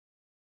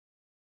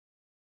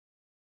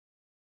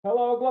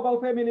Hello,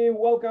 global family.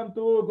 Welcome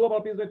to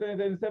Global Peace by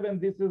 2027.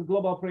 This is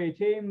Global Prayer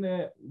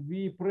Chain.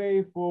 We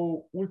pray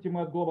for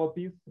ultimate global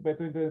peace by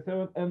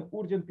 2027 and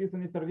urgent peace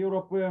in Eastern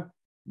Europe.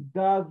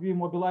 Thus, we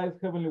mobilize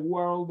heavenly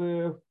world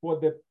for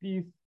the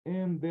peace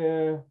in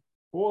the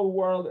whole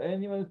world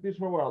and even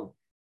spiritual world.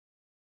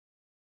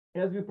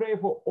 As we pray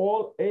for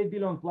all 8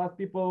 billion plus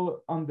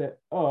people on the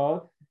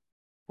earth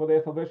for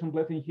their salvation,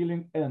 blessing,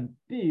 healing, and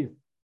peace.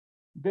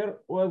 There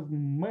was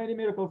many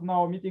miracles in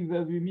our meetings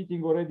as we're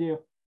meeting already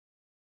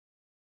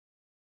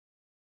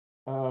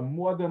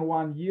more than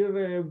 1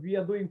 year. We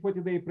are doing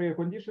 40-day prayer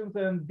conditions,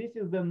 and this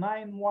is the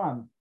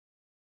 9-1.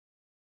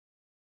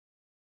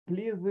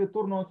 Please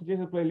turn on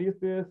suggested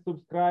playlist,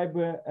 subscribe,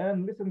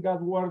 and listen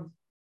God's words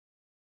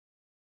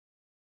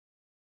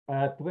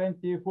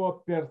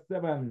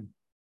 24/7.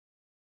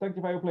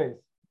 Sanctify your place.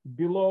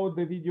 Below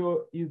the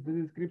video is the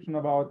description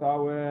about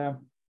our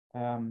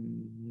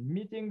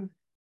meetings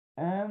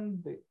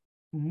and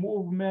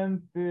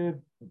movement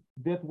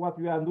that what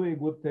we are doing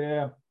with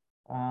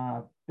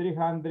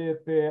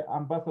 300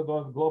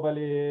 ambassadors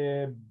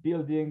globally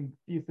building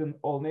peace in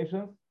all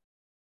nations.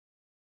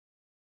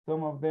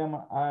 Some of them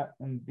are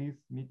in this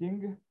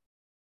meeting.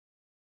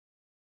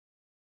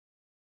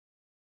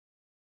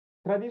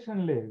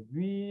 Traditionally,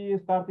 we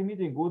start the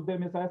meeting with the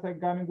Messiah's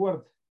coming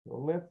words. So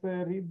let's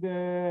read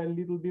a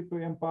little bit to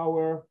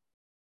empower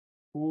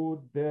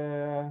with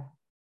the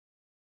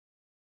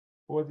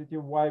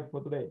positive vibe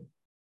for today.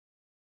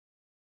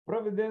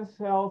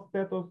 Providential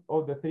status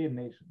of the 3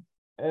 nations.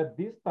 At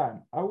this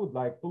time, I would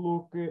like to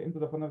look into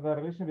the fundamental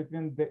relation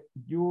between the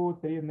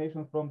 3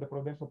 nations from the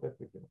providential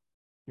perspective.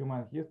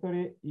 Human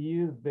history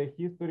is the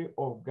history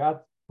of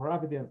God's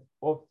providence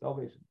of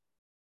salvation.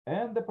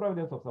 And the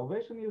providence of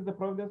salvation is the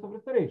providence of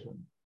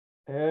restoration,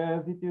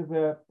 as it is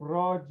a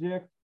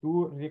project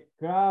to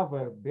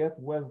recover that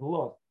was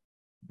lost.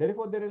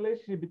 Therefore, the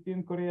relationship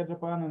between Korea,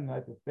 Japan, and the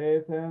United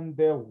States and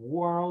the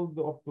world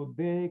of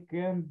today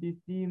can be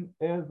seen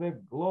as a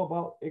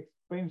global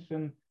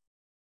expansion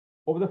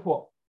of the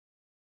fall.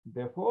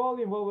 The fall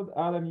involved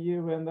Adam,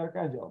 Eve, and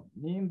Archangel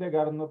in the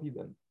Garden of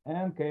Eden,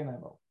 and Cain and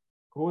Abel,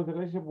 whose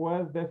relationship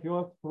was the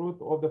first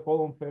fruit of the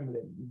fallen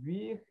family.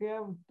 We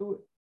have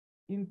to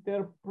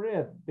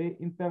interpret the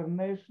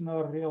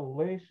international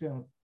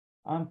relations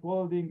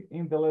unfolding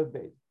in the last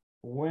days,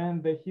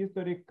 when the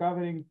history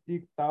covering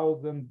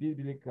 6,000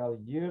 biblical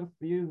years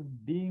is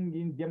being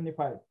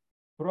indemnified.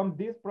 From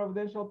this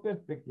providential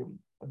perspective,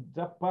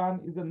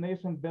 Japan is a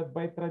nation that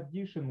by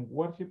tradition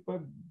worship a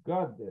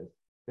goddess,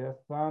 the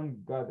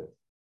sun goddess.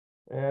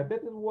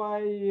 That is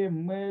why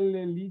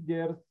male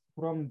leaders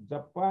from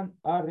Japan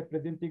are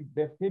representing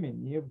the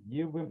feminine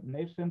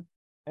nation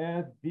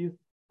at this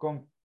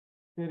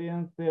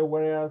conference,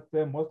 whereas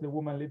mostly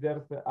women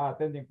leaders are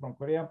attending from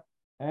Korea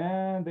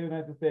and the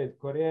United States.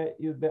 Korea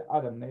is the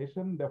other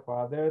nation, the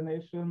father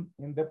nation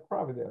in the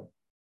providence.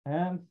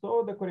 And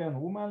so the Korean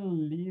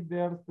women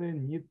leaders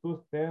need to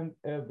stand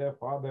as their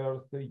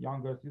fathers,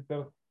 younger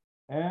sisters,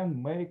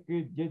 and make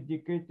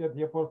dedicated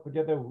efforts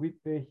together with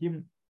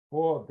him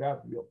for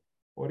God's will.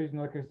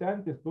 Original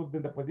Christianity stood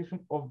in the position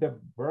of the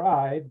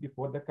bride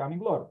before the coming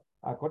Lord.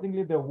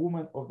 Accordingly, the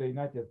woman of the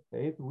United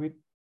States, which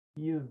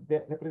is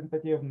the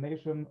representative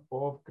nation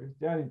of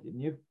Christianity,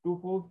 needs to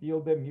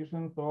fulfill the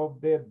missions of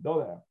the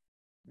daughter,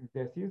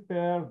 the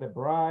sister, the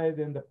bride,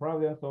 and the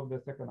providence of the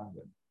second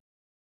advent.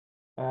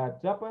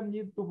 Japan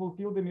needs to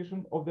fulfill the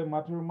mission of the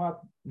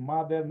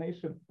mother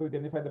nation to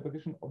identify the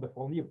position of the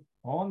fallen Eve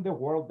on the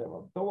world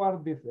level.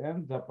 Toward this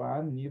end,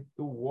 Japan needs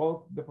to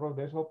walk the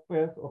providential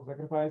path of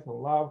sacrifice and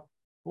love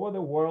for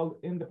the world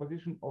in the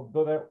position of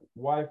daughter,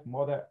 wife,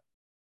 mother,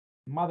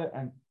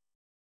 and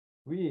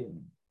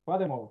queen.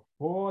 Furthermore,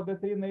 for the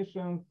 3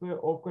 nations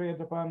of Korea,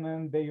 Japan,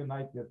 and the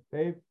United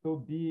States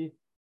to be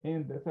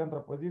in the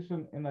central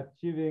position in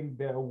achieving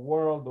the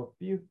world of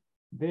peace,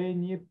 they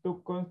need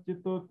to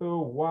constitute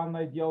one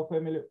ideal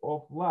family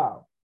of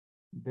love.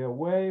 The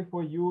way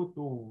for you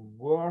to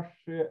wash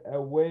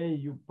away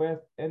your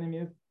past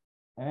enemies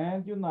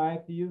and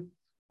unite is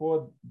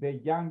for the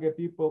younger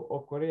people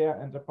of Korea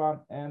and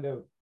Japan and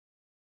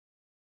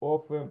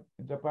of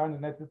Japan and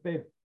United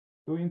States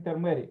to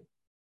intermarry.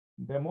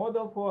 The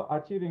model for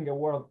achieving a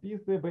world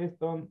peace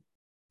based on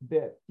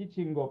the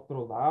teaching of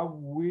true love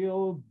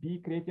will be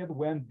created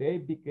when they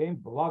became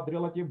blood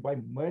relative by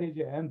marriage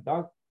and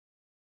thus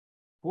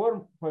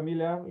form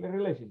familiar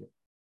relationships.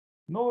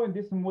 Knowing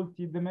this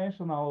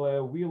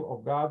multidimensional will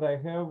of God, I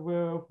have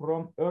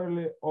from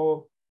early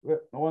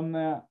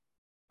on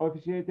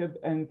officiated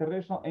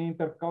international and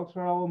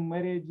intercultural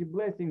marriage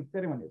blessing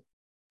ceremonies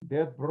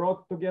that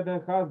brought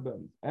together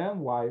husbands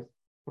and wives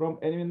from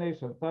enemy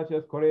nations such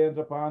as Korea,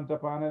 Japan,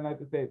 and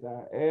United States.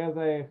 As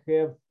I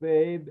have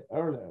said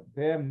earlier,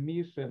 the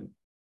mission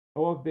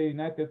of the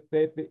United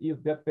States is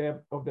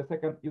that of the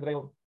second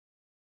Israel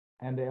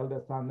and the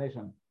eldest son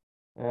nation.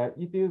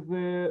 It is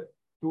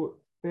to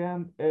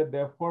stand at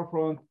the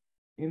forefront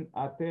in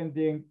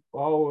attending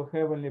our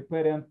heavenly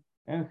parent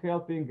and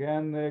helping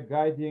and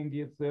guiding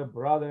its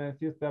brother and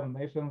sister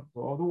nations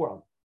of the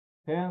world.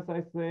 Hence,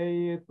 I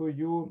say to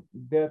you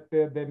that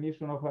the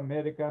mission of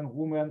American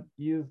women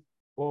is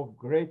of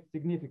great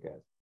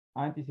significance.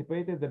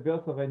 Anticipated the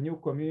birth of a new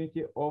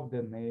community of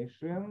the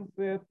nations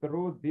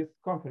through this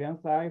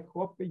conference. I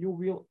hope you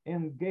will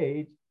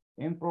engage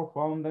in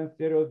profound and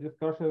serious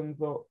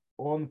discussions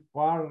on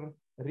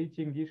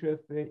far-reaching issues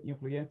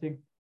influencing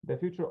the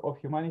future of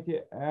humanity,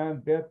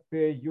 and that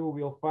you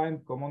will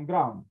find common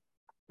ground.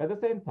 At the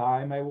same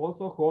time, I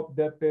also hope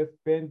that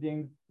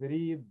spending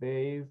 3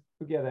 days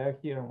together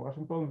here in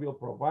Washington will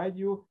provide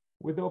you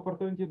with the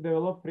opportunity to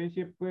develop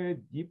friendship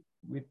deep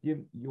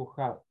within your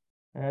heart.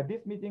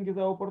 This meeting is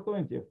an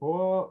opportunity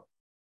for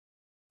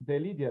the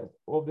leaders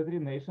of the three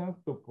nations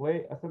to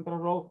play a central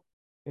role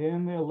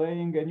in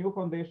laying a new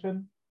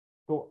foundation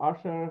to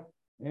usher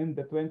in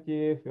the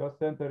 21st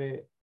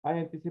century. I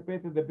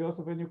anticipated the birth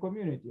of a new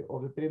community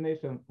of the three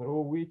nations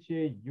through which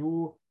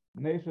you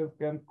nations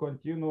can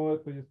continue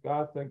to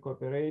discuss and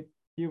cooperate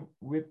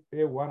with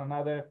one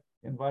another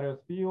in various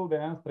fields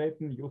and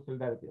strengthen your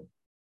solidarity.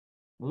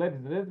 Ladies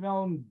and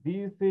gentlemen,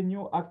 these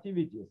new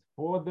activities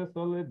for the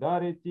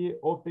solidarity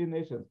of three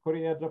nations,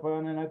 Korea, Japan,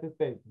 and United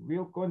States,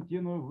 will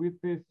continue with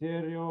the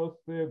serious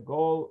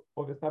goal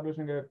of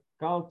establishing a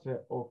culture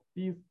of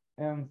peace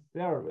and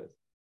service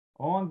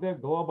on the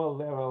global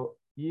level.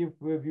 If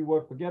we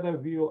work together,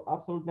 we will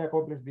absolutely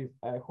accomplish this.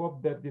 I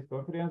hope that this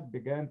conference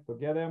began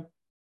together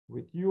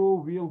with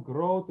you will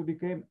grow to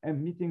become a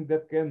meeting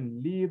that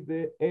can lead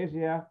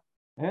Asia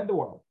and the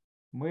world.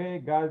 May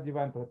God's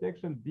divine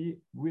protection be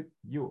with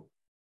you.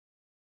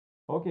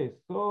 Okay,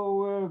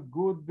 so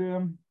good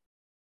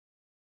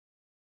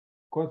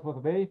quote for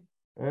today.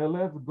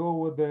 Let's go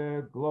with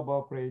the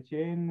global prayer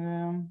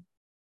chain.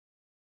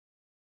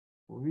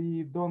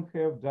 We don't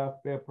have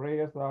just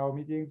prayers, our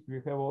meetings. We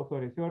have also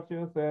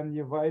researchers, and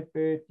invite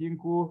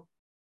Tinku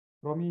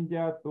from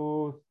India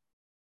to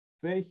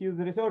say his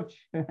research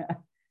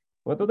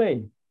for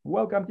today.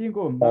 Welcome,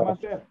 Tinku.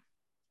 Namaste.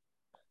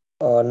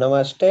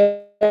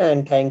 Namaste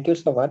and thank you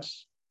so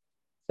much.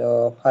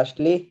 So,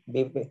 firstly,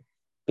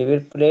 we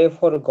will pray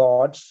for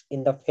God's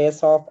in the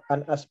face of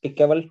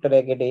unspeakable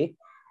tragedy,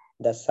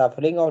 the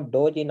suffering of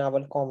those in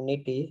our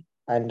community,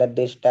 and the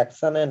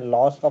destruction and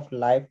loss of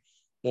life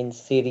in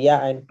Syria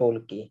and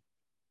Turkey.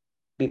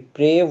 We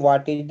pray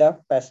what is the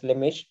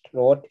psalmist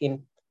wrote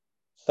in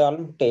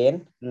Psalm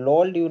 10,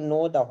 Lord, you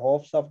know the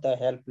hopes of the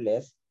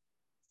helpless.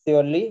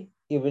 Surely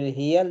you will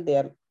heal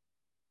their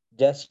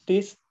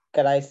justice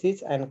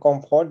crisis and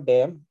comfort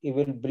them. He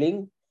will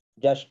bring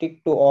justice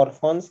to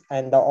orphans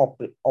and the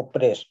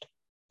oppressed.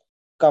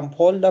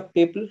 Comfort the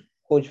people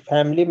whose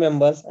family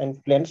members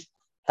and friends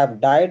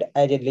have died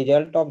as a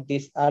result of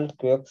these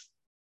earthquakes.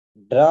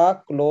 Draw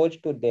close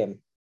to them.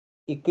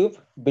 Equip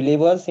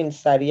believers in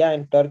Syria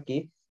and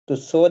Turkey to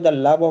show the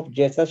love of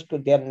Jesus to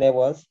their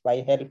neighbors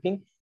by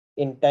helping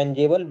in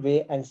tangible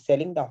way and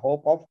selling the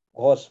hope of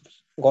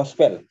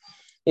gospel.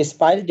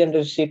 Inspire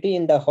generosity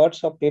in the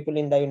hearts of people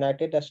in the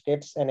United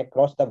States and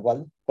across the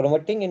world,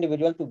 promoting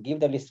individuals to give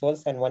the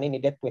resources and money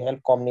needed to help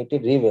community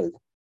rebuild.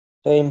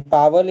 So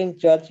empowering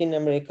church in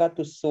America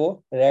to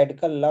show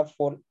radical love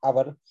for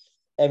our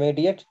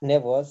immediate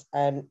neighbors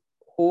and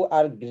who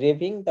are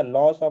grieving the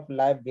loss of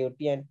life,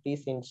 beauty, and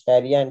peace in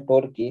Syria and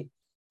Turkey.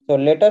 So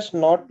let us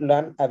not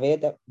run away,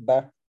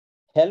 but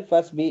help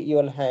us be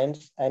your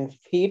hands and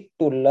feet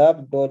to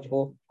love those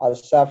who are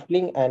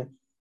suffering and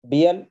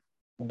bear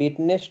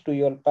witness to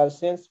your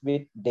presence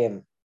with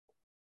them.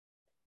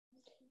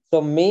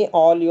 So may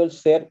all your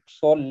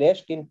soul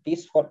rest in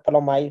peace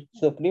from my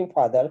Supreme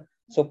Father,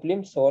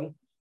 Supreme Soul.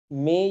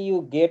 May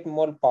you get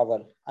more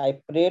power. I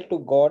pray to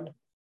God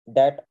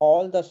that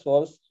all the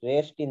souls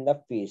rest in the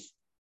peace.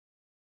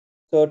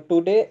 So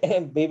today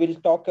we will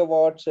talk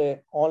about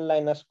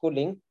online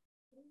schooling.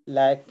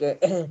 Like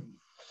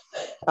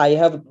I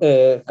have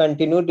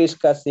continued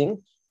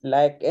discussing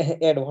like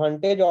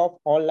advantage of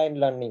online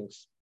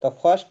learnings. The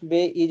first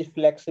way is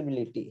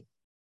flexibility.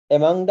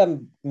 Among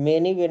the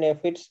many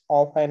benefits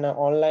of an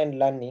online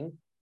learning,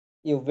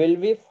 you will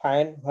be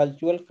find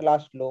virtual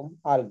classroom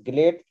are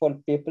great for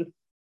people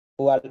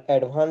who are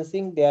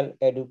advancing their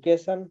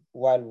education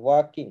while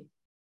working.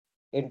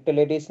 In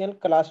traditional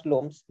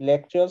classrooms,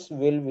 lectures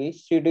will be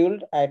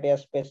scheduled at a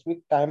specific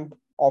time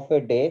of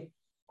a day,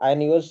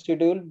 and your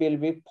schedule will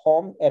be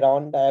formed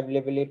around the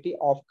availability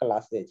of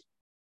classes.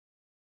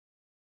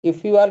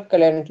 If you are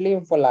currently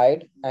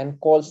employed and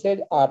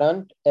courses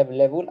aren't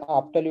available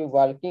after your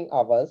working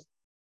hours,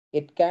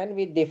 it can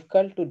be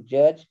difficult to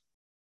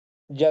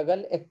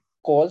juggle a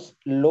course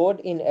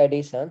load in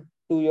addition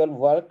to your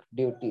work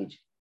duties.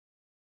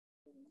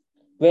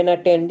 When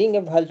attending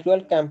a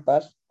virtual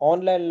campus,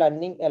 online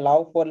learning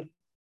allows for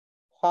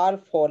far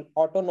for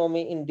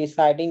autonomy in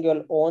deciding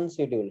your own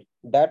schedule.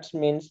 That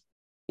means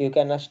you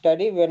can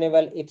study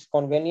whenever it's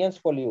convenient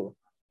for you.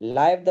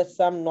 Live the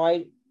some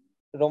noise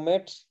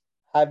roommates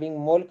having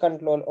more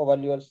control over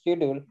your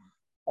schedule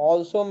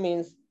also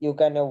means you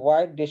can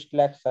avoid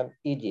distraction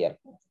easier.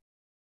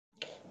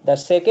 The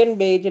second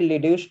way is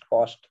reduced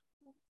cost.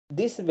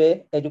 This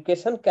way,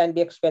 education can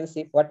be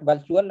expensive, but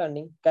virtual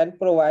learning can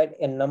provide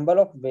a number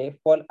of ways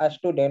for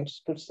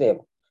students to save.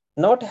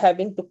 Not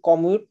having to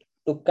commute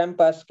to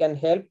campus can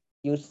help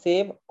you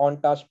save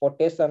on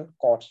transportation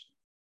costs.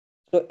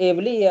 So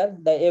every year,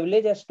 the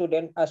average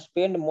student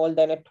spend more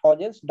than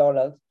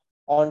 $1,000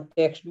 on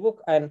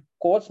textbook and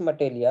course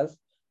materials.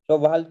 So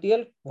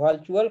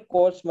virtual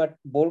course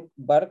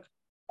work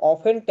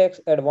often takes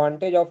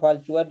advantage of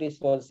virtual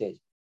resources,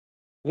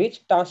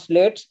 which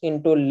translates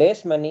into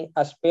less money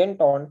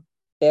spent on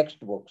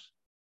textbooks.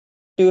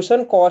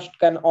 Tuition cost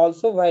can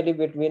also vary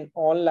between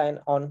online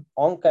and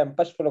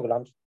on-campus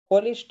programs.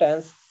 For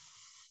instance,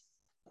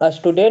 a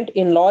student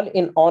enrolled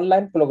in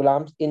online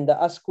programs in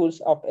the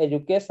schools of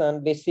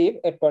education receive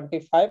a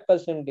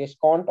 25%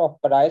 discount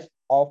of price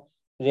of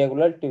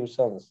regular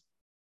tuitions.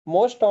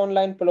 Most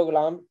online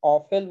programs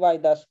offered by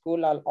the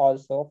school are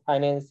also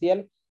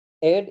financial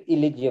aid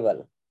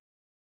eligible.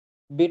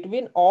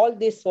 Between all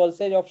these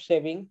sources of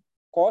saving,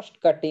 cost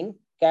cutting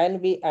can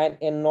be an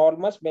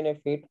enormous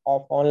benefit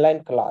of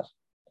online class.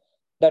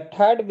 The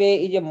third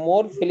way is a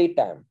more free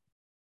time.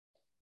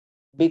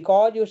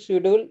 Because your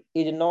schedule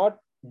is not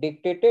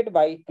dictated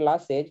by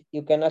classes,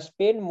 you can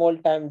spend more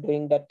time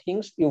doing the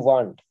things you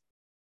want.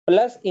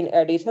 Plus, in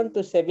addition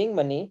to saving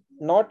money,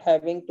 not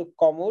having to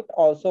commute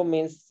also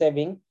means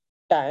saving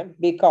time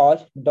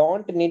because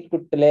don't need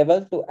to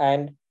travel to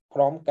and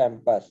from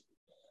campus.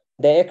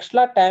 The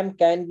extra time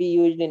can be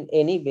used in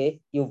any way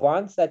you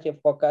want, such as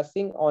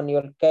focusing on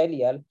your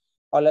career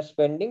or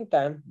spending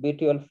time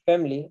with your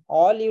family.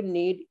 All you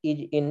need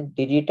is in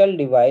digital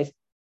device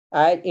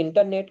and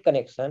internet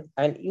connection,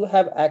 and you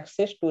have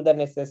access to the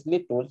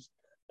necessary tools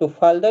to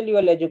further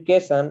your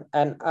education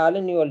and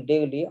earn your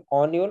degree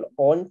on your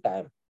own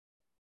time.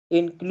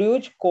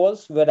 Includes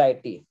course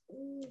variety.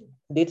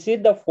 This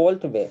is the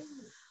fourth way.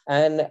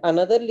 And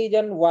another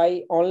reason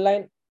why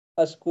online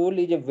a school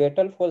is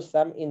vital for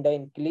some in the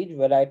increased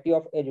variety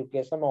of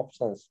education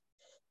options.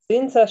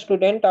 Since a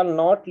student are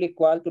not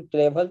required to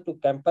travel to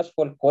campus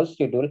for course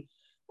schedule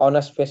on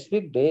a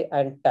specific day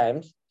and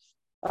times,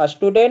 a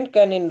student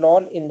can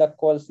enroll in the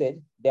courses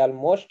they are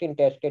most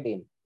interested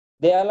in.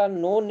 There are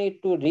no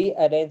need to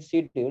rearrange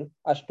schedule.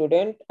 A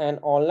student and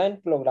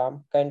online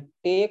program can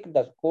take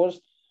the course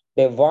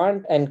they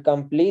want and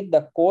complete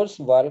the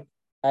coursework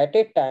at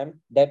a time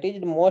that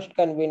is most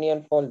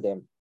convenient for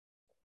them.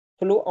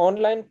 Through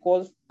online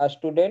course, a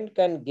student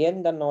can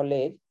gain the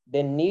knowledge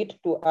they need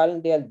to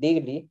earn their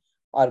degree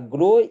or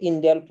grow in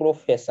their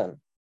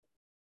profession.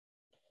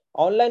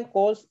 Online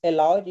course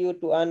allows you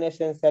to earn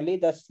essentially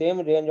the same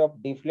range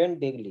of different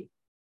degree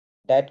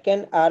that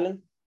can earn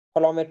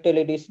from a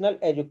traditional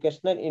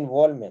educational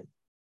involvement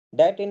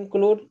that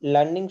include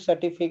learning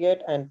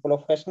certificate and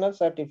professional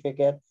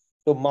certificate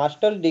to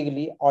master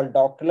degree or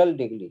doctoral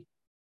degree.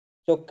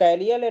 So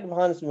career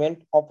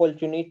advancement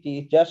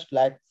opportunities just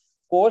like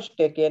course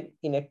taken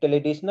in a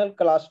traditional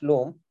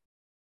classroom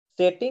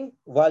setting,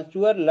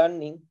 virtual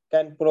learning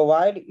can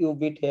provide you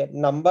with a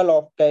number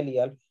of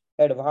career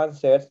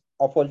advances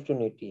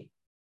opportunity.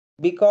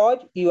 Because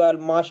you are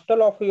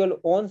master of your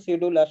own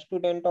schedule, a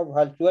student of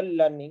virtual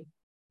learning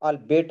are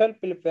better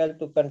prepared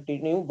to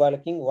continue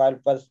working while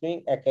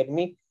pursuing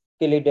academic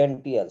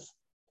credentials.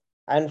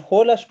 And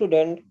for a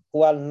student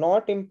who are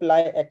not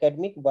imply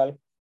academic work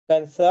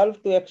can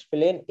serve to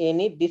explain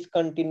any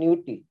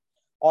discontinuity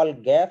or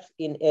gaps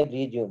in a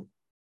resume.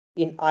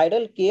 In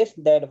ideal case,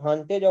 the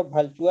advantage of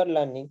virtual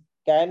learning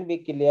can be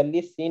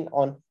clearly seen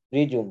on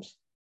resumes.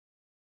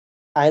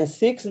 And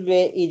sixth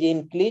way is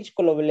increased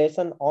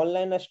collaboration.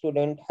 Online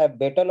students have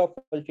better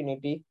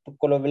opportunity to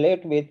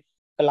collaborate with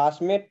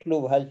classmates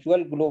through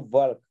virtual group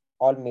work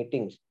or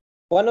meetings.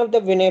 One of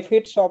the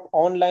benefits of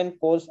online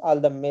course are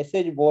the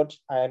message boards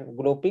and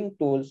grouping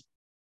tools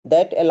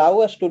that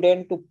allow a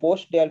student to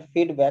post their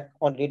feedback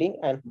on reading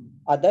and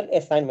other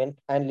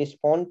assignments and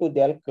respond to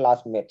their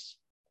classmates.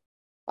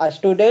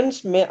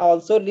 Students may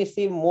also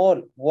receive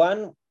more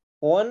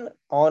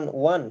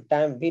one-on-one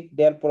time with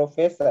their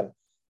professor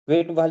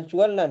with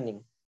virtual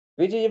learning,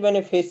 which is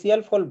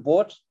beneficial for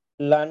both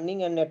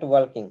learning and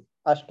networking.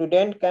 A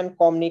student can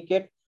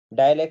communicate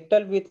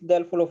directly with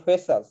their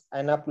professors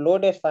and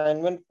upload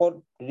assignment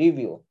for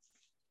review.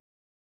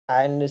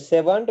 And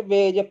seventh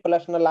way is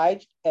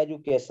personalized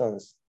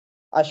educations.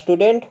 A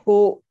student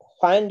who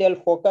find their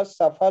focus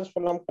suffers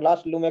from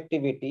classroom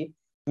activity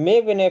may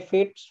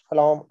benefit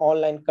from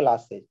online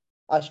classes.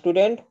 A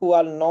student who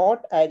are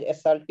not as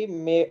assertive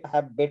may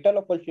have better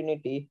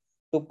opportunity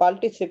to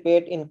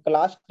participate in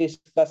class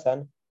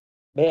discussion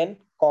when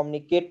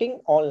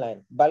communicating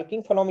online.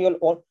 Bulking from your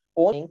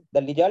own,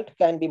 the result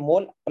can be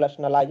more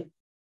personalized.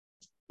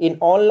 In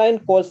online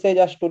courses,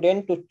 a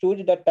student to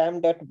choose the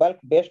time that work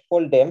best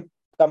for them,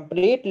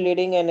 complete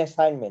reading and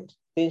assignments.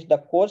 Since the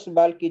course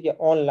bulk is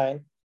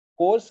online,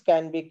 course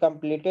can be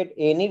completed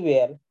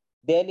anywhere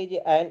there is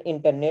an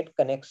internet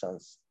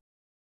connections.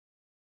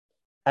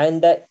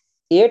 And the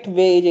eighth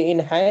way is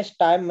enhanced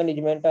time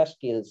management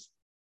skills.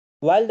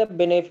 While the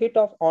benefit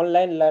of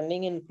online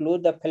learning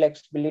include the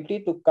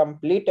flexibility to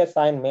complete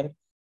assignment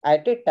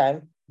at a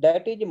time,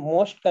 that is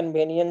most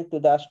convenient to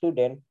the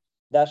student.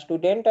 The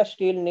student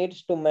still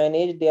needs to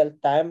manage their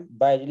time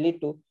wisely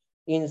to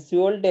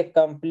ensure they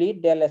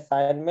complete their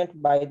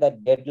assignment by the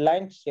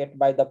deadline set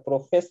by the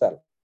professor.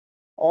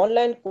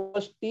 Online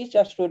course teach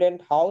a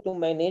student how to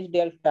manage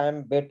their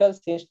time better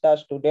since the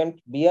student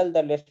bear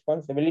the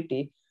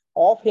responsibility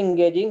of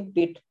engaging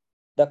with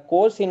the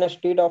course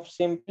instead of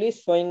simply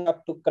showing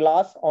up to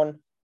class on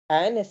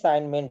an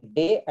assignment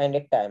day and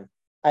a time.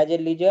 As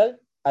a result,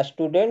 a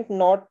student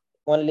not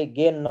only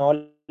gain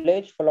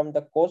knowledge from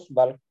the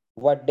coursework,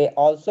 but they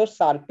also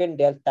sharpen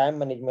their time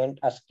management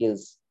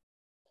skills.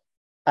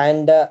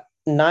 And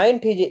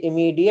ninth is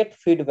immediate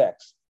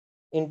feedbacks.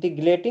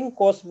 Integrating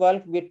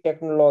coursework with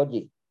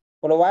technology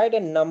provide a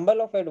number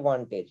of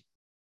advantages.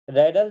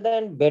 Rather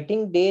than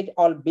waiting days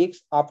or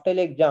weeks after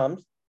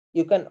exams,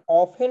 you can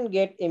often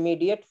get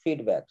immediate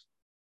feedbacks.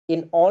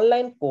 In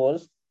online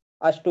course,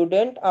 a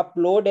student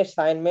upload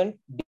assignment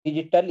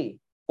digitally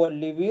for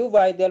review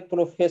by their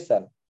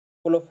professor.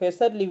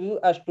 Professor review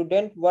a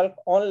student work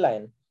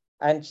online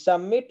and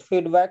submit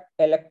feedback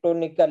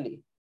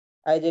electronically.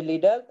 As a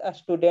leader, a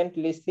student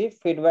receive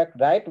feedback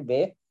right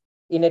away.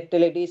 In a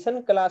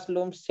television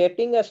classroom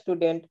setting, a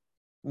student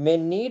may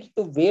need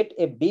to wait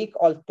a week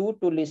or two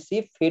to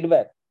receive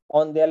feedback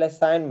on their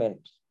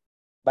assignments.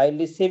 By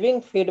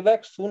receiving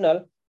feedback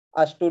sooner,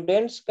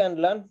 students can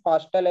learn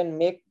faster and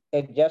make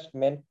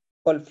adjustments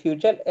for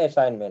future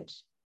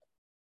assignments.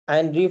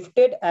 And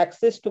restricted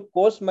access to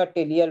course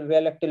material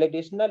via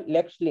traditional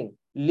lecturing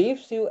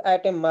leaves you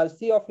at a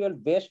mercy of your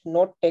best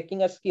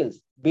note-taking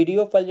skills.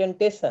 Video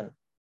presentation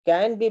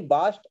can be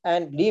watched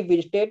and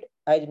revisited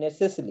as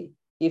necessary.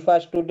 If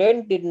a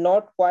student did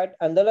not quite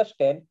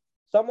understand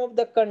some of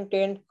the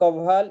content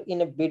covered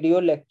in a video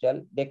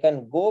lecture, they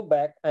can go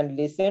back and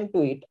listen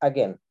to it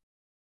again.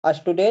 A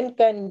student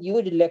can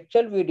use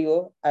lecture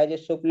video as a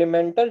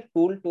supplemental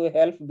tool to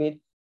help with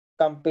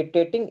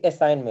completing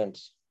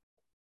assignments.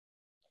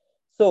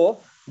 So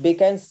we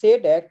can say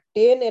that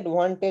 10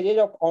 advantages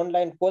of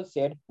online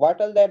courses.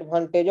 What are the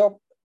advantages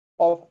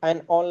of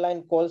an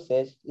online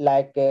courses?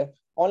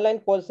 Online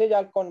courses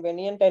are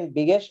convenient, and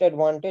biggest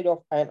advantage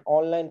of an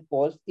online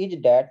course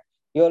is that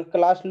your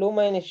classroom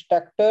and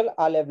instructor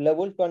are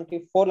available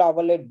 24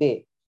 hours a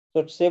day.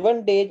 So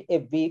 7 days a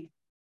week,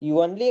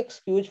 you only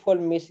excuse for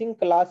missing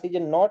class is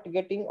not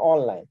getting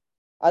online.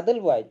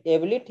 Otherwise,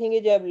 everything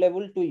is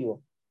available to you.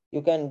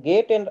 You can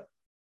get an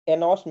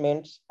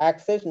announcements,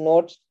 access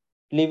notes,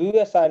 review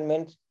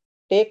assignments,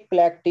 take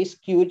practice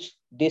quizzes,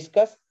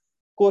 discuss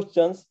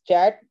questions,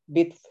 chat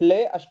with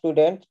fellow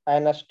students,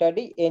 and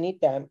study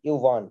anytime you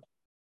want.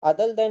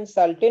 Other than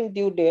certain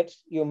due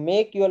dates, you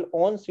make your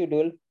own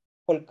schedule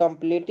for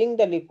completing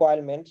the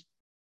requirements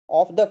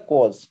of the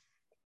course.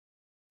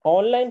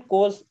 Online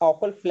course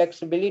offer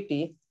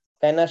flexibility.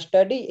 Can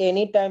study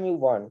anytime you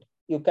want.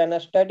 You can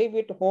study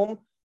with whom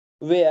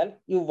where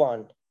you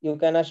want. You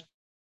can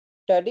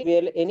study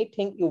anywhere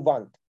anything you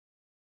want.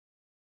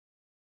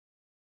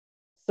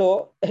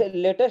 So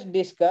let us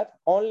discuss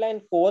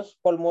online course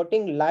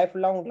promoting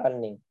lifelong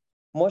learning.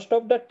 Most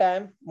of the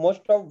time,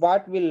 most of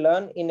what we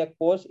learn in a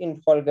course in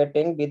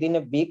forgetting within a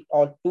week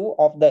or two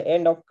of the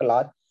end of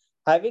class.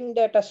 Having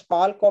that a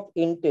spark of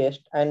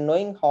interest and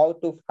knowing how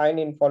to find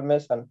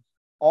information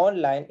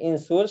online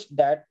ensures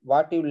that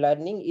what you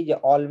learning is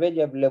always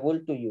available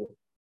to you.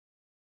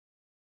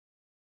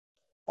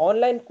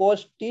 Online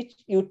course teach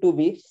you to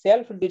be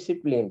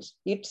self-disciplined.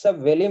 It's a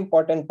very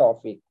important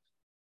topic.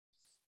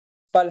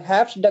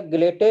 Perhaps the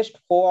greatest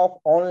foe of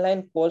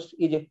online course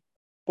is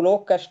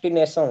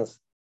procrastinations.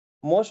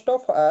 Most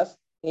of us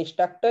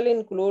instructors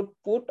include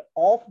put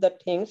off the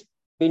things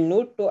we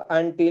need to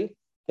until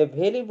the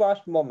very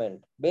last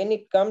moment. When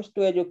it comes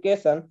to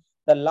education,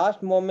 the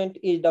last moment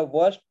is the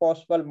worst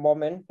possible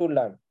moment to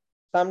learn.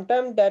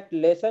 Sometimes that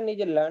lesson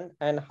is learned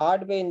and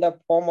hard way in the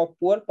form of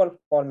poor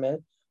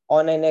performance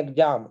on an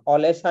exam or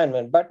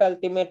assignment, but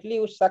ultimately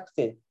you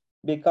succeed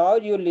because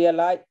you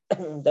realize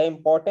the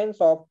importance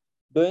of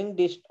doing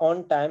this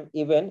on time,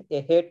 even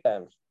ahead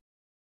times.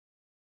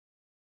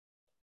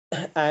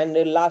 And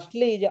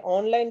lastly, the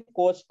online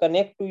course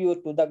connect to you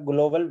to the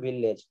global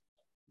village.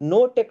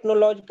 No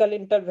technological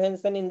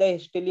intervention in the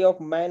history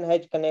of man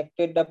has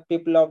connected the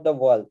people of the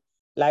world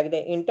like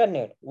the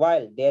internet,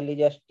 while there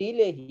is still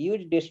a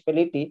huge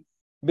disparity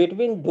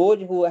between those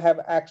who have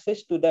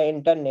access to the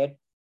internet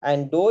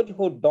and those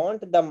who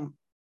don't. The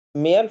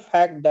mere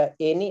fact that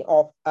any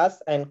of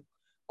us and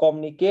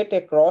communicate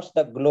across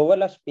the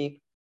global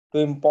speak to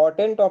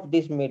important of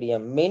this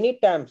medium. Many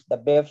times the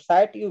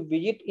website you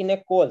visit in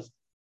a course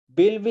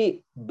will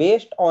be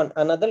based on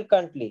another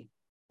country.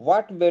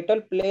 What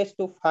better place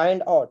to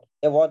find out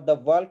about the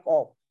work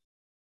of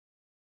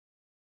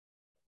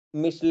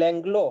Miss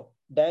Langlo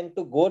than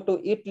to go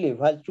to Italy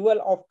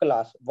virtual of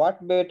class?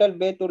 What better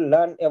way to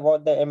learn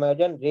about the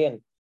Amazon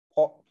rain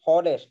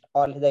forest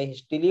or the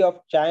history of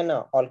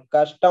China or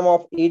custom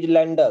of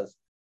Islanders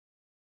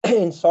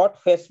in short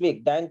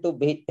Pacific than to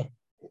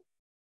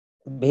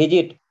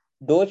visit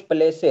those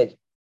places?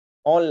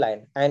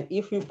 online. And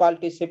if you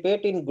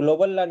participate in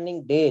global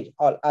learning days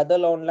or other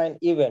online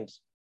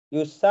events,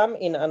 you some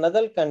in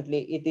another country,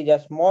 it is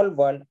a small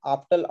world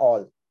after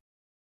all.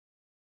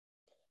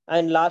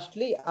 And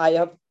lastly, I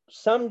have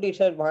some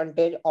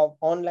disadvantage of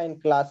online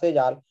classes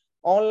are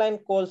online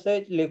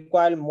courses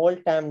require more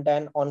time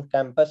than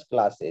on-campus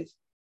classes.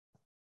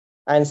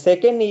 And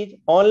second is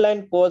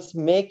online course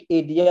make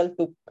it easier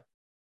to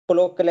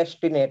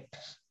procrastinate.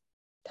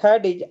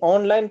 Third is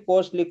online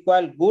course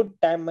require good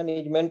time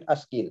management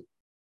skill.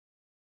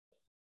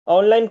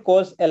 Online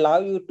course allow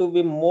you to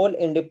be more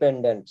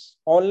independent.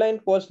 Online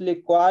course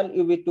require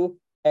you to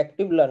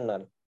active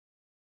learner.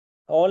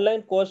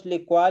 Online course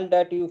require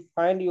that you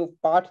find your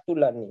path to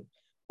learning.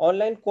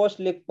 Online course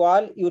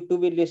require you to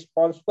be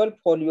responsible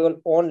for your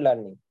own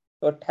learning.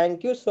 So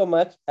thank you so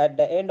much. At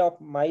the end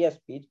of my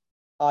speech,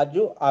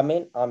 Aju,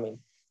 Amen, Amen.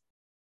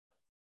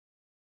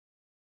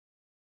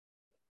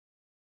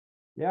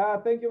 Yeah,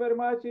 thank you very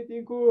much,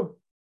 Tinku.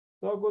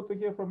 So good to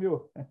hear from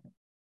you.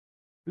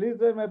 Please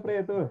join my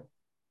prayer too.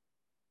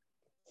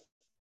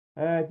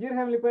 Dear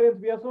Heavenly Parents,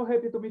 we are so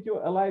happy to meet you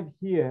alive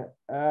here.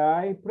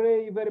 I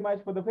pray very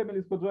much for the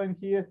families who joined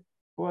here,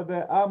 for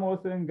the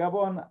Amos in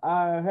Gabon,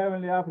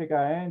 Heavenly Africa,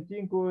 and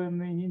Tinku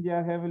in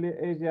India, Heavenly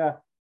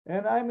Asia,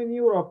 and I'm in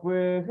Europe.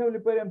 Heavenly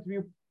Parents, we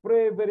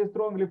pray very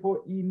strongly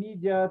for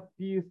immediate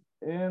peace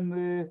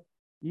in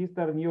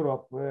Eastern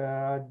Europe.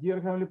 Dear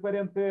Heavenly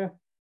Parents,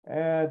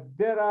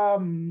 there are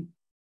many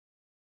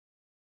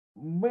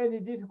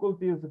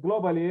difficulties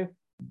globally,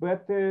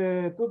 but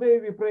today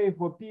we pray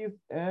for peace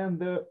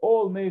and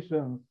all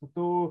nations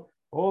to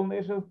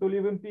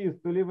live in peace,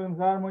 to live in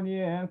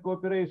harmony and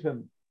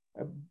cooperation.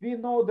 We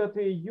know that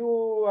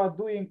you are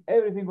doing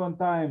everything on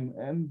time,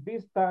 and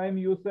this time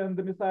you send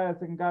the Messiah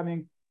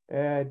coming.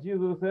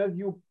 Jesus says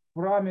you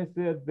promised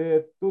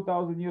the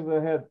 2,000 years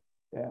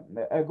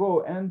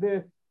ago, and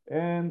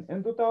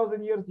in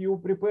 2,000 years you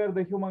prepare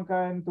the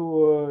humankind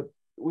to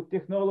with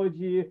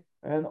technology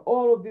and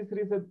all of this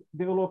recent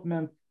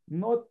development,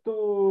 not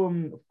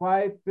to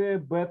fight,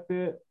 but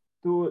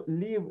to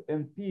live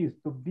in peace,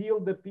 to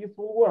build a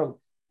peaceful world.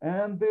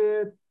 And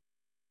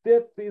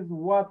that is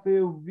what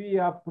we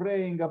are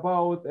praying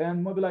about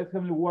and mobilize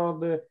Heavenly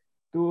World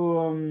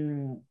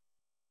to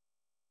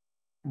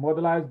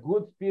mobilize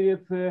good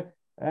spirits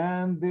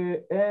and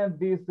end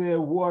these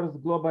wars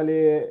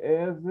globally,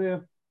 as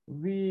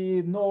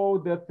we know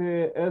that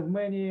as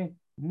many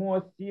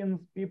more sins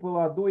people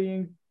are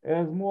doing,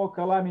 as more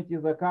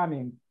calamities are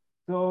coming.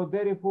 So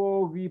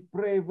therefore, we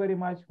pray very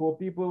much for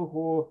people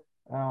who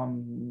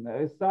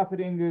are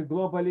suffering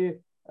globally,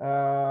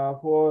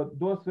 for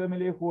those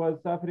families who are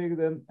suffering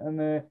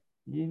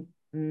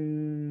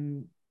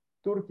in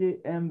Turkey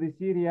and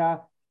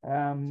Syria.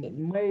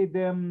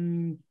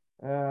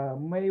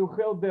 May you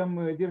help them,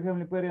 dear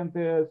Heavenly Parent.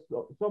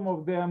 Some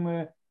of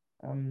them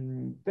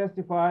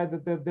testified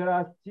that there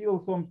are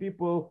still some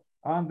people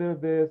under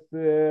this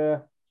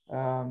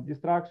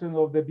destruction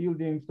of the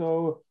building.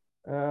 So,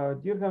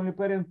 dear Heavenly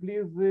Parent,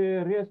 please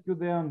rescue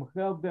them,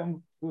 help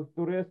them to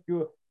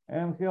rescue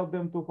and help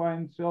them to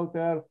find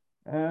shelter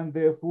and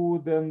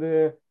food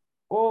and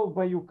all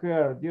by your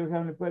care. Dear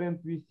Heavenly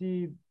Parent, we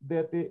see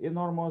that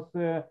enormous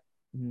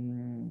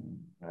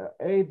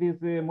aid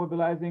is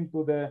mobilizing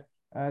to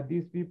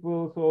these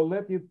people. So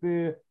let it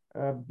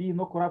be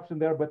no corruption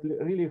there, but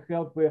really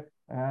help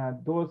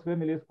those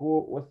families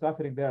who were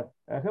suffering there.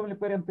 Heavenly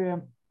Parent,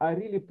 I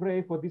really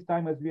pray for this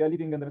time as we are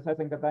living in the Messiah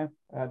time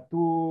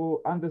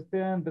to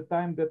understand the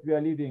time that we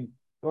are living,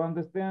 to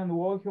understand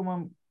all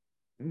human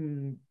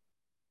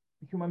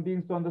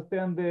beings, to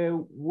understand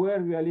where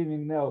we are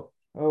living now.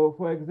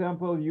 For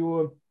example,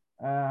 you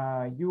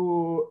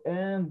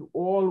end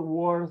all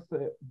wars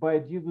by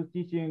Jesus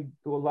teaching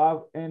to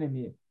love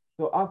enemy.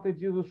 So after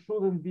Jesus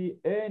shouldn't be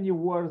any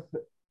wars,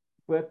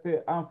 but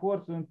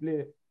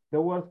unfortunately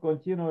the wars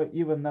continue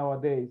even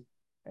nowadays.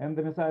 And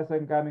the Messiah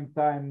is coming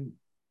time,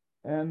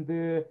 and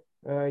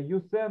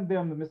you send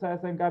them, the Messiah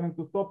is coming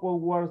to stop all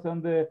wars,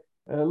 and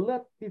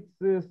let it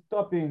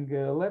stopping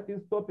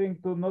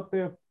to not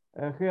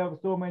have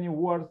so many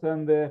wars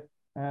and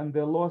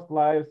lost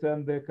lives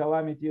and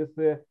calamities,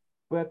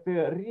 but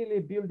really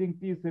building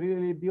peace,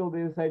 really build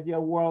this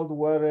ideal world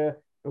where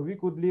we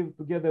could live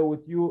together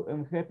with you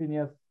in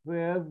happiness,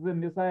 as the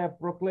Messiah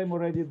proclaimed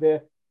already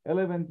the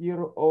 11th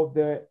year of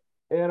the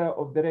era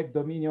of direct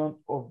dominion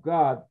of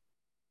God.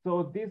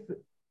 So this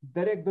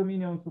direct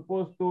dominion is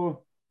supposed to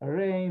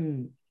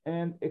reign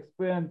and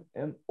expand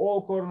in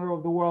all corners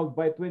of the world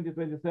by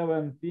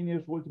 2027,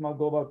 finish ultimate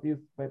global peace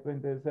by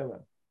 2027.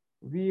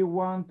 We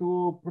want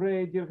to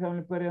pray, dear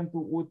Heavenly Parent,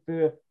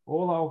 with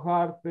all our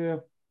heart.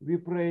 We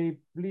pray,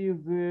 please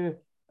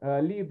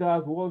lead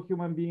us, all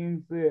human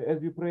beings, as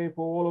we pray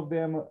for all of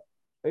them,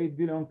 8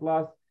 billion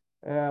plus,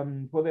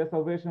 for their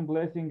salvation,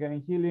 blessing,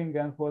 and healing,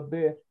 and for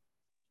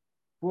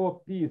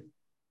peace.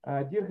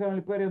 Dear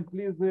Heavenly Parent,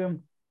 please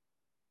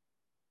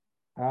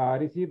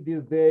receive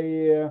this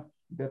day,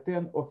 the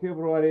 10th of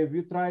February.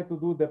 We try to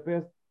do the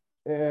best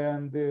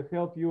and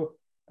help you,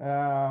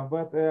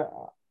 but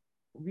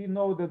we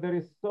know that there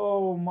is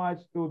so much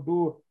to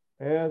do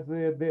as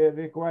the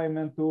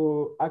requirement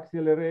to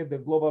accelerate the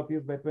global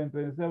peace by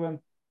 2027.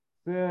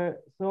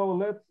 So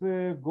let's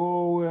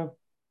go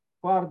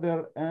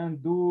further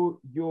and do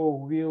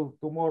your will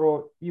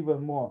tomorrow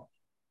even more.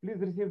 Please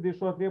receive this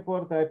short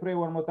report. I pray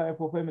one more time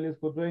for families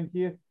who join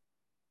here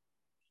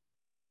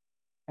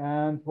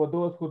and for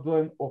those who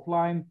join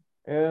offline,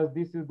 as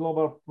this is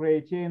global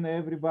prayer chain.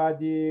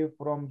 Everybody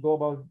from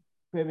global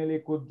family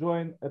could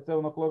join at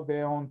 7 o'clock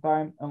their own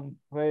time and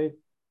pray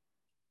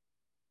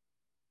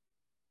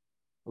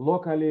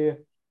locally.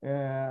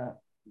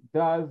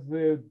 Does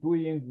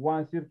doing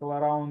one circle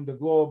around the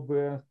globe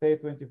stay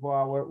 24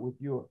 hours with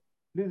you.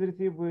 Please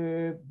receive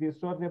this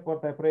short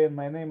report. I pray in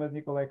my name as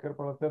Nikolai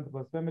Karpala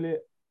Center's family.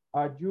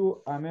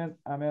 Adieu. Amen.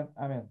 Amen.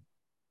 Amen.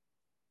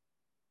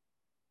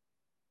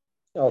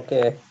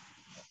 Okay.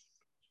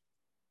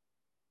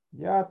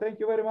 Yeah, thank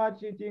you very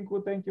much,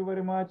 Tinku. Thank you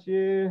very much.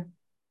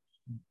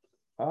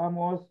 I'm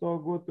also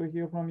good to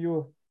hear from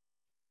you.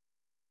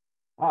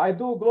 I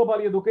do global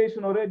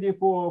education already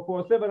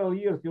for several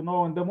years. You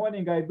know, in the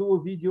morning I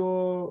do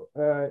video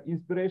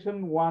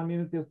inspiration, 1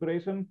 minute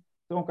inspiration,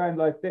 some kind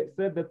like set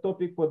the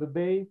topic for the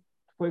day.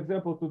 For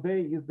example,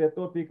 today is the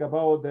topic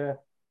about the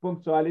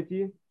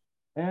punctuality,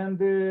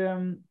 and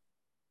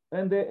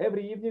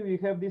every evening we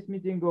have this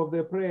meeting of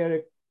the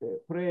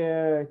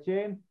prayer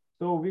chain.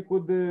 So we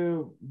could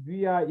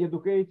we are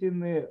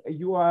educating.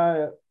 You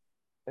are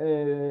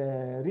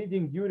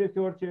reading new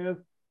researches,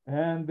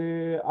 and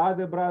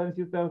other brothers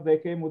and sisters, they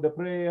came with the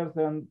prayers,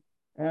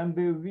 and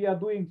we are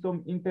doing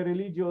some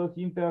interreligious,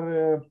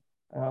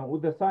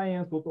 with the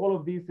science, with all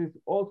of this is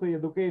also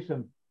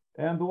education.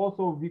 And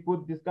also we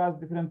could discuss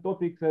different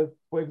topics, as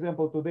for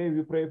example, today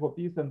we pray for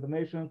peace and the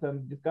nations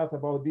and discuss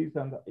about this,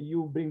 and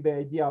you bring the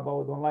idea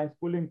about online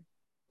schooling.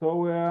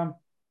 So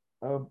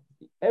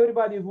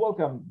everybody is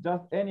welcome.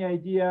 Just any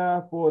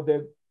idea for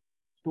the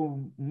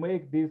to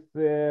make this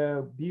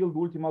build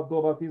ultimate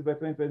global peace by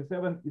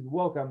 2027 is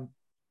welcome.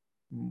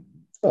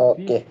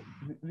 Okay.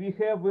 We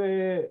have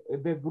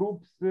the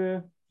groups,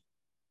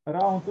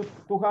 around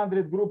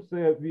 200 groups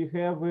we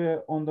have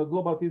on the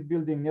Global Peace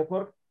Building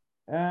Network,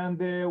 and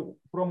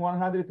from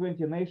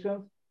 120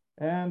 nations,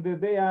 and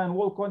they are on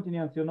all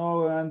continents, you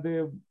know, and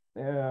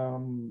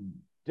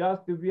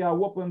just we are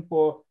open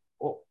for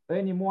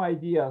any more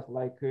ideas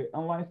like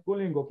online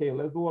schooling. Okay,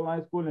 let's do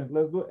online schooling.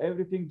 Let's do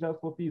everything just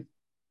for peace.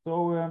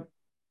 So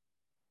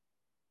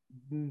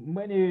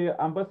many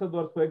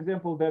ambassadors, for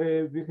example,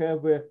 there we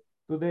have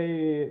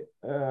today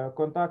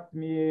contact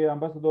me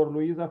Ambassador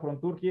Luisa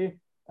from Turkey.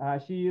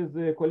 She is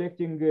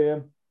collecting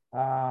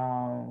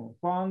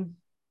funds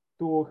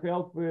to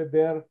help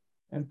there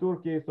in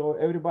Turkey, so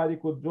everybody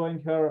could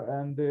join her.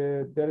 And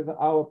there is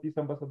our peace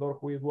ambassador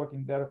who is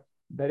working there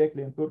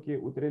directly in Turkey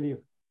with relief.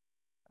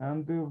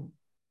 And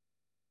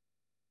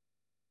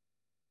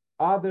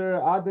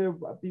other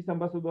peace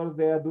ambassadors,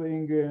 they are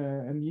doing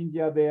in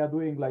India, they are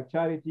doing like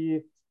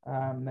charity,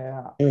 and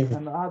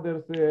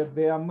others.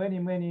 There are many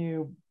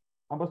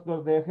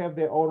ambassadors. They have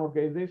their own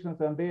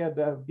organizations, and they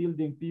are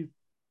building peace,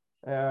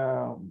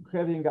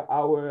 having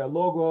our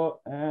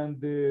logo,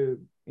 and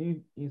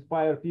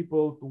inspire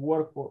people to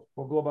work for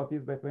global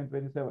peace by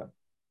 2027.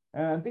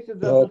 And this is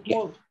just Okay.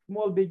 a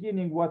small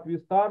beginning what we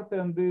start,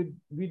 and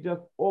we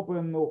just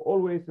open.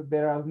 Always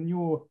there are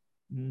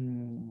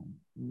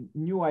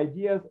new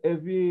ideas as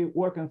we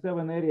work in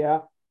 7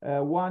 areas.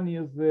 One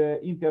is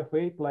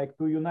interfaith, like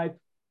to unite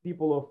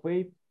people of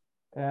faith,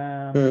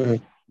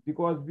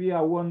 because we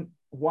are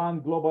one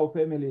global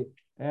family,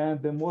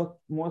 and the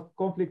most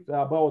conflicts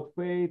are about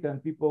faith,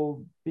 and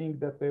people think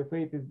that their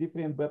faith is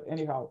different. But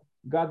anyhow,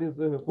 God is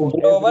for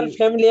Global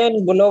family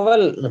and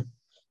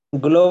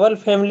global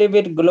family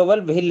with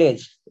global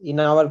village in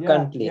our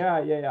country.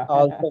 Yeah.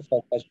 Also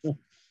focus.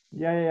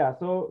 Yeah.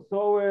 So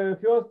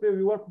first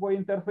we work for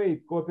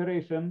interfaith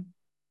cooperation,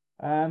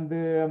 and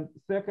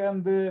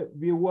second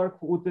we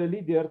work with the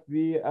leaders.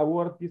 We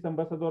award peace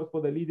ambassadors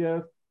for the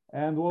leaders,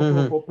 and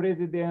also for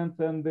presidents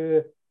and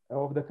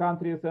of the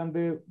countries, and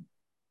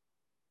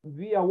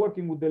we are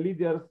working with the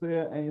leaders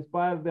and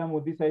inspire them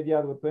with this idea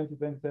of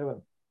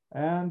 2027.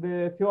 And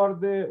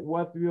third,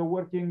 what we are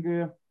working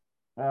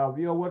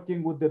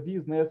with the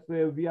business.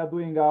 We are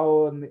doing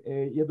our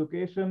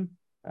education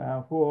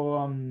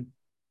for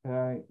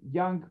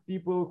young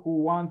people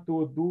who want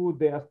to do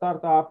their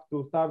startup,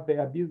 to start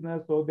their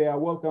business, so they are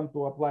welcome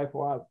to apply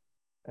for us.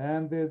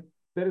 And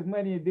there is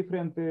many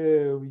different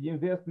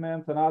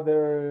investments and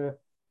other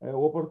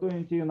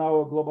opportunity in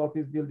our global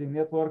peace building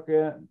network.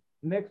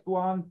 Next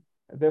one,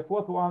 the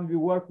fourth one, we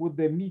work with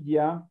the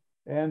media,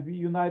 and we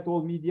unite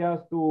all medias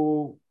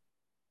to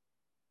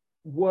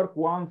work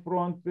one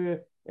front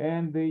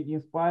and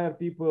inspire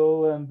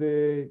people and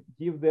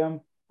give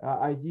them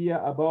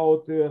idea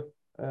about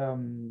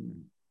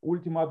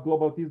ultimate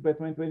global peace by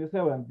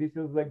 2027. This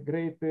is a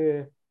great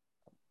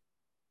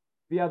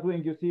we are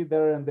doing. You see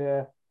there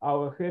in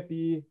our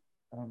happy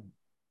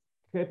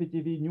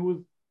TV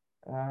news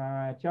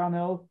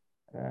channel,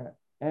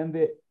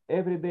 and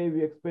every day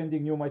we're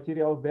expanding new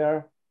materials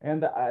there.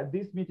 And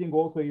this meeting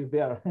also is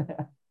there.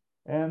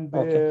 And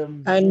Okay.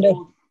 And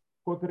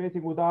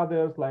cooperating with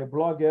others like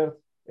bloggers.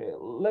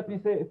 Let me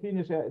say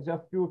finish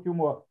just few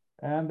more.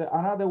 And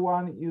another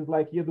one is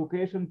like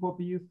education for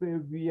peace.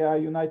 We are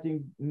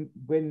uniting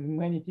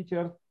many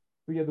teachers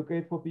to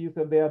educate for peace,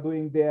 and they are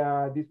doing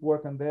this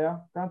work in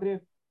their country.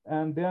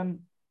 And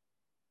then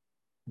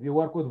we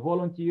work with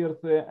volunteers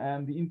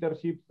and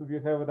internships we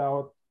have with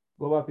our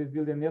Global Peace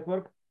Building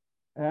Network.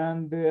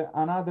 And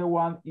another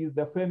one is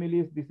the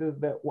families. This is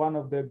one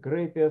of the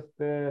greatest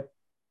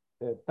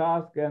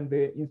task and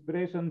the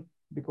inspiration,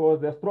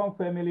 because the strong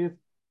families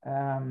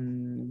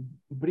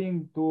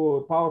bring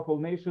to powerful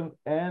nations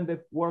and the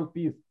world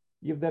peace.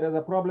 If there is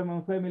a problem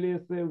in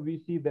families,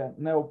 we see that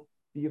now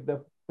if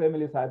the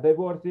families are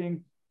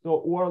divorcing,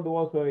 so world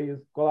also is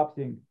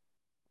collapsing.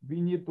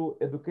 We need to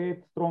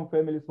educate strong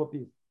families for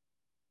peace.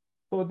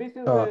 So this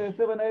is the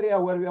 7 area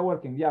where we are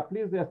working. Yeah,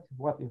 please ask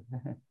what is.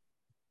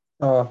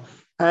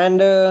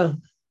 And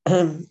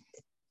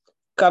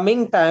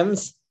coming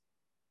times,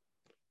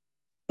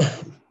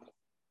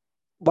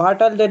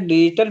 what are the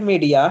digital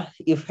media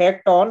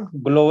effect on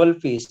global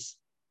peace?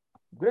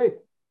 Great,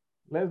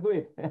 let's do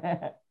it.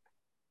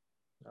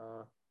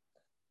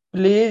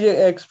 Please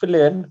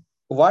explain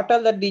what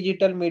are the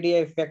digital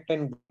media effect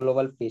in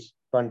global peace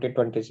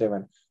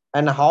 2027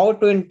 and how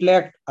to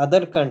interact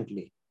other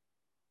countries.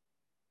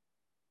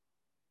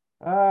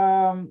 We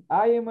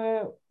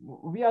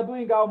are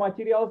doing our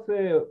materials,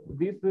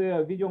 this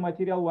video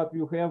material, what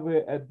you have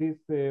at this,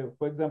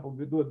 for example,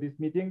 we do this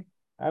meeting.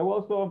 I'm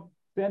also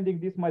sending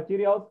these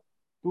materials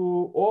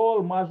to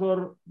all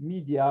major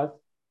medias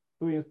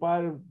to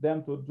inspire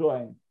them to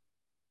join.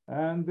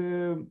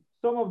 And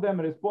some of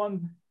them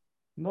respond,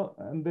 no,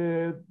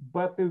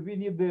 but we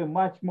need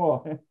much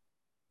more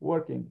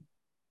working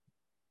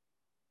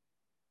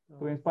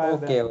to inspire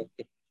them.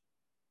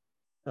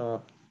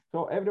 Okay.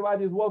 So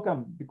everybody is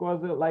welcome,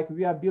 because like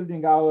we are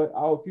building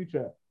our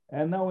future,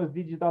 and now is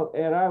digital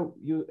era.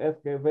 You ask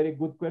a very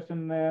good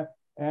question,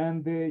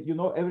 and you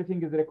know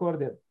everything is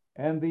recorded.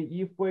 And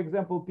if, for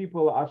example,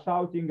 people are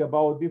shouting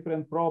about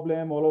different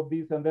problem, all of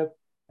this and that,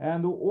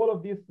 and all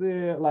of this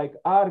like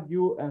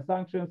argue and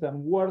sanctions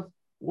and wars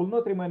will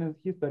not remain in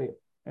history,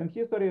 and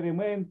history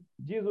remains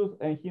Jesus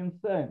and his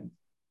saints.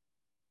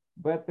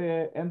 But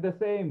and the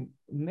same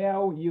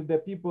now, if the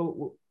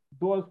people,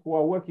 those who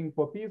are working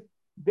for peace,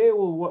 they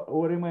will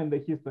remain the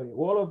history.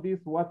 All of this,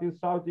 what is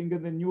shouting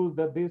in the news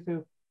that this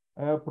is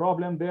a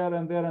problem there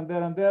and there and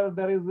there and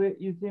there is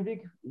it's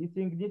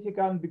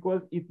insignificant,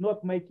 because it's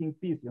not making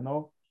peace. You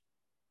know,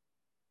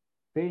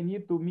 they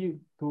need to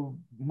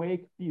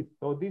make peace.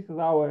 So this is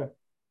our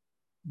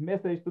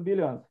message to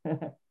billions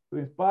to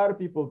inspire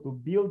people to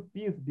build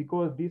peace,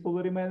 because this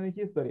will remain in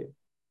history.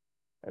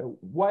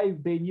 Why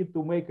they need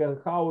to make a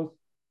house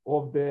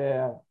of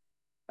the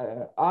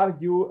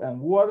argue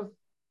and wars?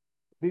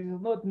 This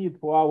is not need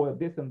for our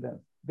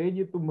descendants. They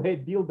need to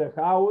build a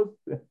house,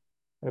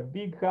 a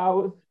big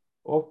house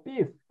of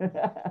peace.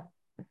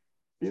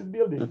 Peace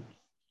building.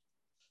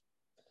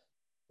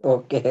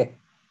 Okay.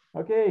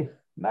 Okay.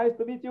 Nice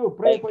to meet you.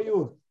 Pray for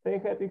you. Stay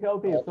happy,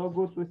 healthy. So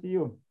good to see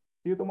you.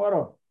 See you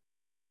tomorrow.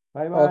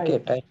 Bye bye. Okay.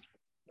 Thank you.